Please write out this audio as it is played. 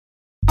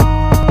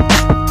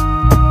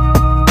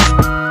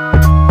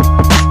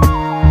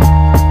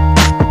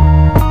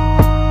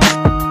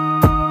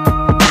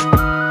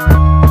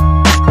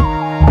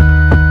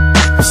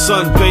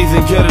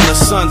than getting a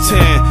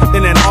suntan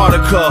in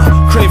Antarctica.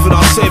 Craving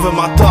on saving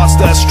my thoughts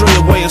that stray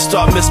away and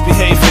start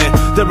misbehaving.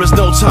 There is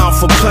no time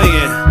for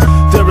playing,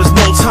 there is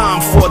no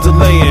time for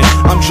delaying.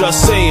 I'm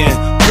just saying,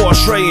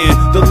 portraying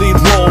the lead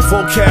role.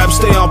 Vocab,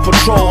 stay on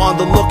patrol, on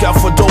the lookout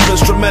for dope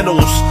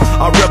instrumentals.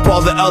 I rep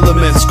all the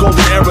elements,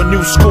 golden era,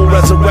 new school,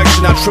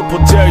 resurrection. I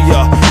triple dare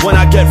ya. When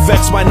I get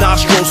vexed, my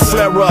nostrils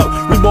flare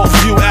up. Remote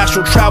view,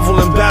 astral travel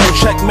and battle,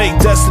 checkmate,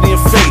 destiny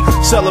and fate.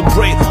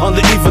 Celebrate on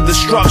the eve of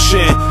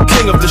destruction.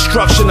 King of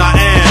destruction, I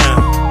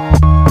am.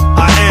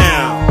 I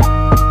am.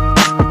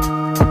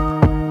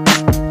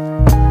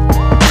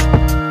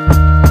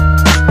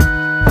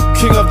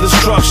 King of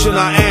destruction,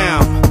 I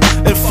am.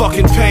 In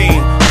fucking pain,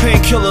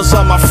 painkillers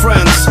are my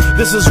friends.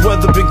 This is where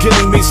the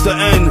beginning meets the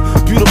end.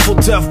 Beautiful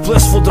death,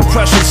 blissful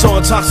depression, so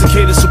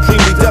intoxicated,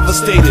 supremely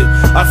devastated.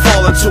 I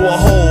fall into a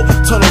hole,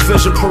 tunnel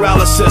vision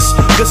paralysis.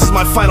 This is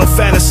my final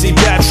fantasy,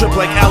 bad trip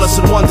like Alice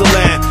in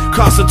Wonderland.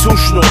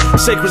 Constitutional,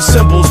 sacred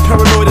symbols,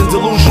 paranoid and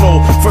delusional.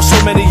 For so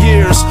many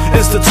years,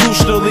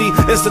 institutionally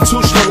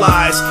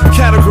institutionalized,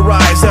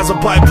 categorized as a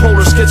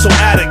bipolar schizo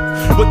addict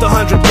with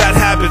 100 bad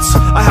habits.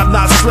 I have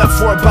not slept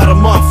for about a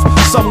month,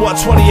 somewhat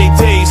 28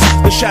 days.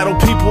 The shadow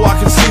people, I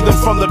can see them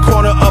from the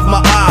corner of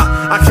my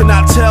eye. I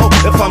cannot tell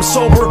if I'm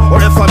sober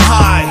or if I'm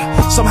high.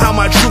 Somehow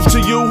my truth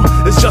to you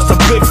is just a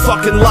big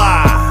fucking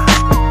lie.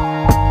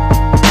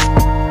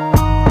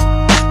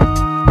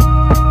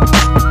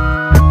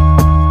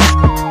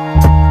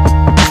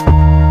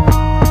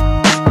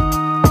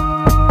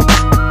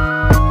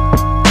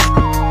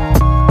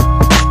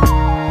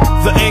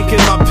 The ink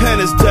in my pen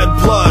is dead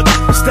blood.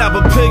 Stab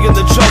a pig in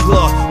the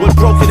jugular with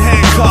broken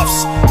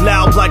handcuffs,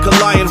 loud like a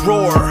lion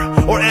roar,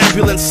 or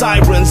ambulance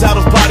sirens, out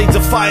of body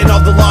defying all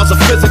the laws of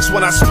physics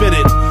when I spit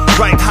it.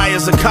 Right high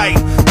as a kite,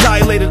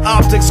 dilated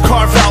optics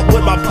carve out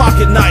with my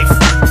pocket knife.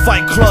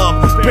 Fight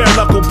club, bare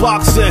knuckle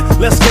boxing,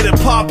 let's get it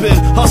poppin'.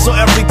 Hustle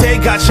every day,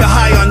 got you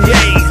high on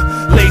yay.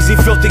 Lazy,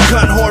 filthy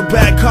cunt, whore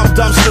bag, cum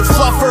dumpster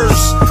fluffers.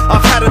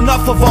 I've had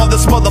enough of all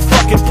this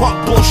motherfucking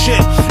punk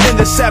bullshit in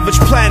this savage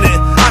planet.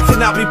 I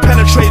cannot be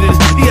penetrated,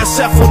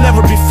 ESF will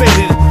never be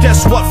faded.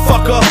 Guess what,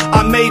 fucker,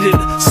 I made it.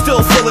 Still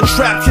feeling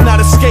trapped,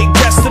 cannot escape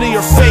destiny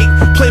or fate.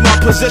 Play my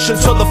position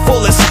to the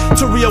fullest,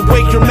 to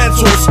reawake your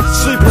mentals.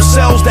 Sleeper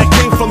cells that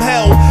came from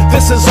hell,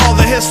 this is all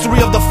the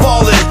history of the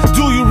fallen.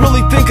 Do you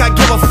really think I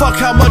give a fuck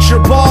how much you're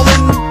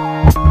ballin'?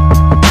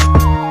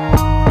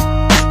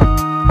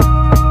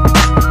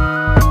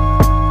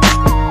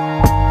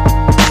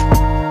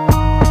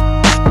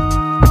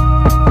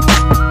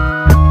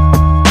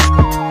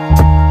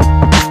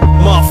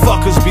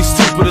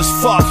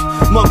 Fuck,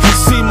 monkey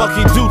see,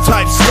 monkey do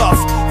type stuff.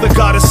 The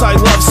goddess I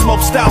love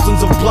smokes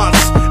thousands of blunts,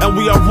 and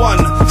we are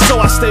one, so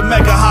I stay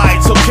mega high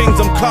till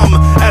kingdom come.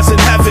 As in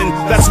heaven,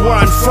 that's where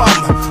I'm from.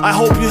 I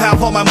hope you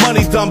have all my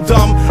money,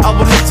 dum-dum. I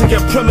would hate to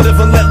get primitive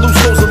and let loose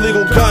those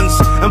illegal guns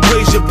and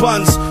blaze your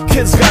buns.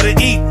 Kids gotta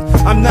eat,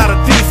 I'm not a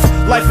thief.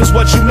 Life is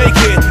what you make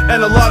it,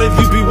 and a lot of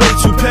you be way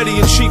too petty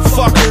and cheap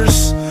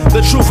fuckers.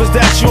 The truth is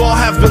that you all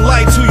have been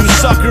lied to, you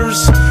suckers.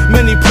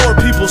 Many poor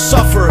people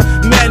suffer,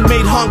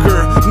 man-made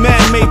hunger,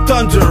 man-made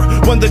thunder.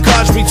 When the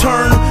gods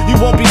return, you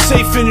won't be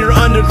safe in your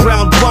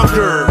underground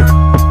bunker.